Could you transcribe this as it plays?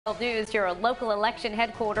News, your local election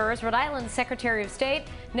headquarters. Rhode Island Secretary of State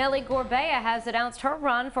Nellie Gorbea has announced her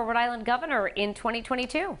run for Rhode Island governor in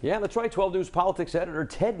 2022. Yeah, that's right. 12 News politics editor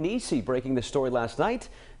Ted Nellie breaking this story last night.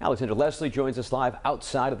 Alexandra Leslie joins us live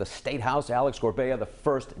outside of the State House. Alex Gorbea, the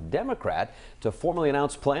first Democrat to formally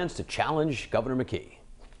announce plans to challenge Governor McKee.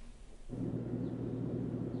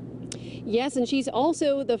 Yes, and she's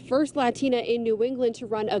also the first Latina in New England to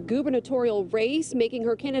run a gubernatorial race, making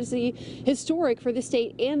her candidacy historic for the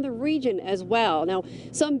state and the region as well. Now,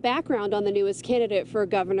 some background on the newest candidate for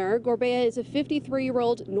governor. Gorbea is a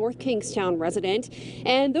 53-year-old North Kingstown resident,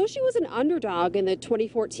 and though she was an underdog in the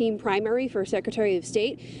 2014 primary for Secretary of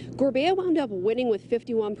State, Gorbea wound up winning with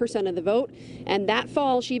 51% of the vote, and that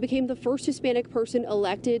fall she became the first Hispanic person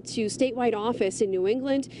elected to statewide office in New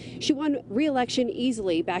England. She won re-election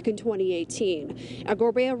easily back in 2018.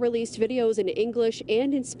 Gorbea released videos in English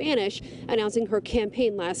and in Spanish announcing her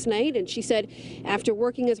campaign last night, and she said after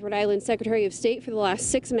working as Rhode Island Secretary of State for the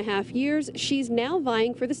last 6.5 years, she's now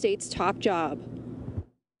vying for the state's top job.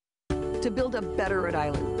 To build a better Rhode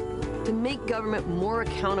Island, to make government more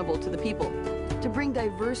accountable to the people, to bring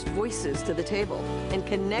diverse voices to the table, and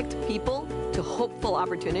connect people to hopeful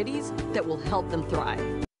opportunities that will help them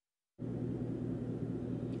thrive.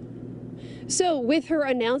 So with her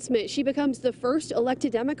announcement, she becomes the first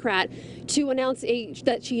elected Democrat to announce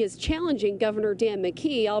that she is challenging Governor Dan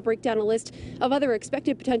McKee. I'll break down a list of other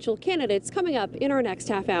expected potential candidates coming up in our next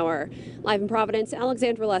half hour. Live in Providence,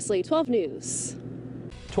 Alexandra Leslie, 12 News.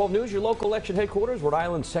 12 News, your local election headquarters. Rhode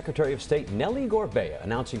Island Secretary of State Nellie Gorbea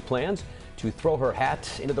announcing plans to throw her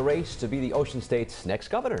hat into the race to be the Ocean State's next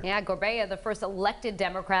governor. Yeah, Gorbea, the first elected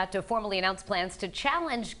Democrat to formally announce plans to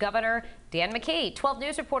challenge Governor Dan McKee. 12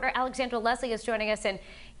 News reporter Alexandra Leslie is joining us, and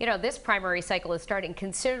you know, this primary cycle is starting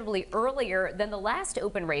considerably earlier than the last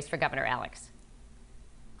open race for Governor. Alex.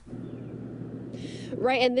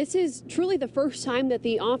 Right, and this is truly the first time that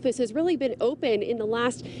the office has really been open in the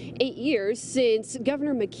last 8 years since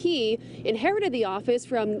Governor McKee inherited the office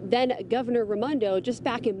from then Governor Raimondo just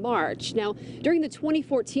back in March. Now, during the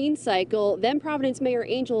 2014 cycle, then Providence Mayor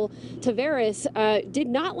Angel Taveras did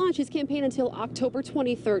not launch his campaign until October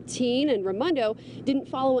 2013, and Raimondo didn't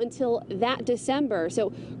follow until that December.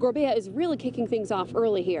 So Gorbea is really kicking things off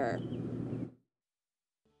early here.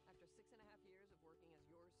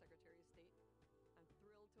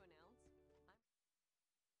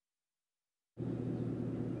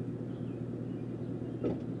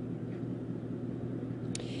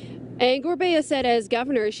 And Gorbea said as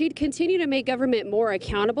governor, she'd continue to make government more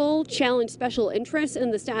accountable, challenge special interests in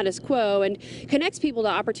the status quo, and connects people to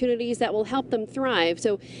opportunities that will help them thrive.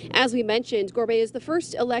 So, as we mentioned, Gorbea is the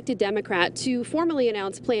first elected Democrat to formally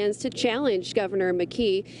announce plans to challenge Governor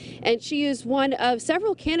McKee, and she is one of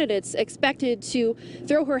several candidates expected to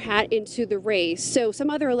throw her hat into the race. So, some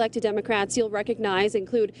other elected Democrats you'll recognize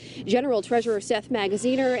include General Treasurer Seth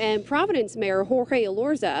Magaziner and Providence Mayor Jorge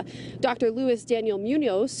Elorza. Dr. Luis Daniel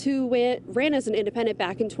Munoz, who ran as an independent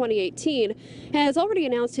back in 2018, has already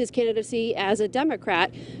announced his candidacy as a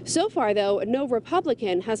Democrat. So far, though, no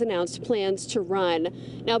Republican has announced plans to run.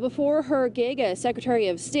 Now, before her gig as Secretary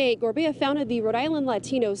of State, Gorbea founded the Rhode Island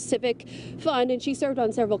Latino Civic Fund, and she served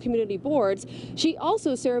on several community boards. She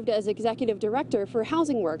also served as Executive Director for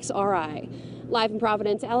Housing Works RI. Live in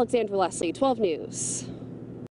Providence, Alexandra Leslie, 12 News.